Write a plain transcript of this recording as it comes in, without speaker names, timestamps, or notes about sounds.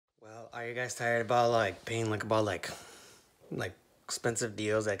Are you guys tired about like paying like expensive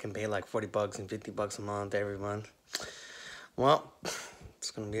deals that can pay like 40 bucks and 50 bucks a month every month? Well,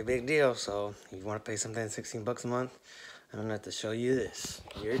 it's gonna be a big deal. So if you want to pay something 16 bucks a month, I'm gonna have to show you this.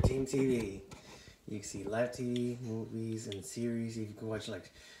 Your Team TV. You can see live TV, movies, and series. You can watch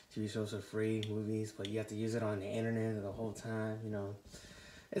like TV shows for free, movies, but you have to use it on the internet the whole time.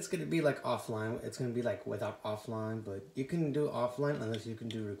 It's gonna be like offline. It's gonna be like without offline, but you can do offline unless you can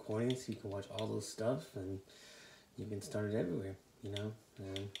do recordings. You can watch all those stuff and you can start it everywhere. And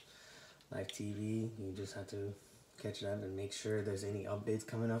live TV, you just have to catch it up and make sure there's any updates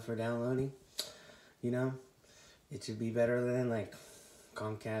coming up for downloading. You know, it should be better than like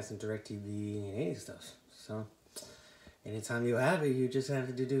Comcast and DirecTV and any stuff. So anytime you have it, you just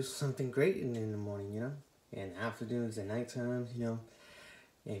have to do something great in the morning. And afternoons and night times.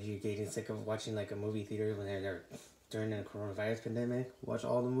 If you're getting sick of watching like a movie theater when they're during the coronavirus pandemic, watch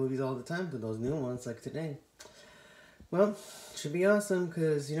all the movies all the time, but those new ones like today. Well, it should be awesome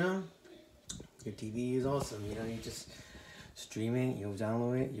because, your TV is awesome. You just stream it, you'll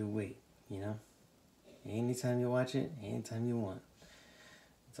download it, you'll wait. Anytime you watch it, anytime you want.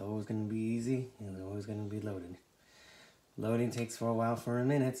 It's always going to be easy and it's always going to be loaded. Loading takes for a while for a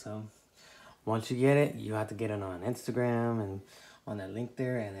minute, so once you get it, you have to get it on Instagram and on that link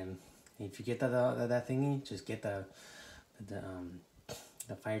there, and then if you get that thingy, just get the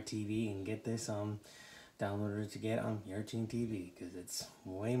Fire TV and get this downloader to get on your Team TV because it's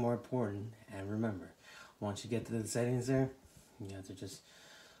way more important. And remember, once you get to the settings there, you have to just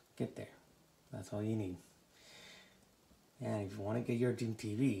get there. That's all you need. And if you want to get your Team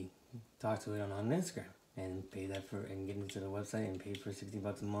TV, talk to it on Instagram and pay that and get into the website and pay for 60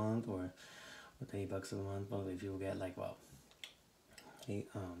 bucks a month or 30 bucks a month. But if you get like 8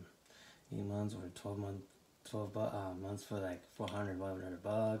 months or 12 months for like 400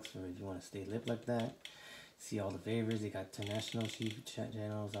 bucks, or if you want to stay lit like that, see all the favors. They got international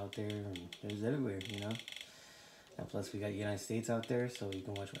channels out there, and there's everywhere. And plus we got United States out there, so you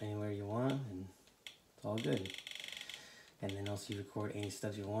can watch anywhere you want, and it's all good. And then also you record any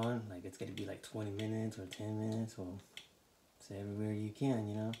stuff you want, like it's gonna be like 20 minutes or 10 minutes, or it's everywhere you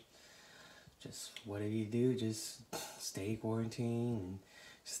can. Just whatever you do, just stay quarantined and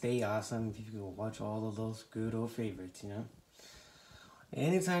stay awesome. If you can watch all of those good old favorites,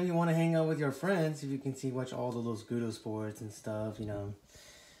 Anytime you want to hang out with your friends, if you can watch all of those good old sports and stuff, And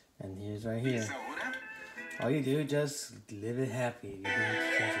here's right here. All you do, just live it happy. You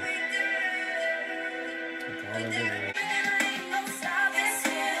can catch it. That's all it is.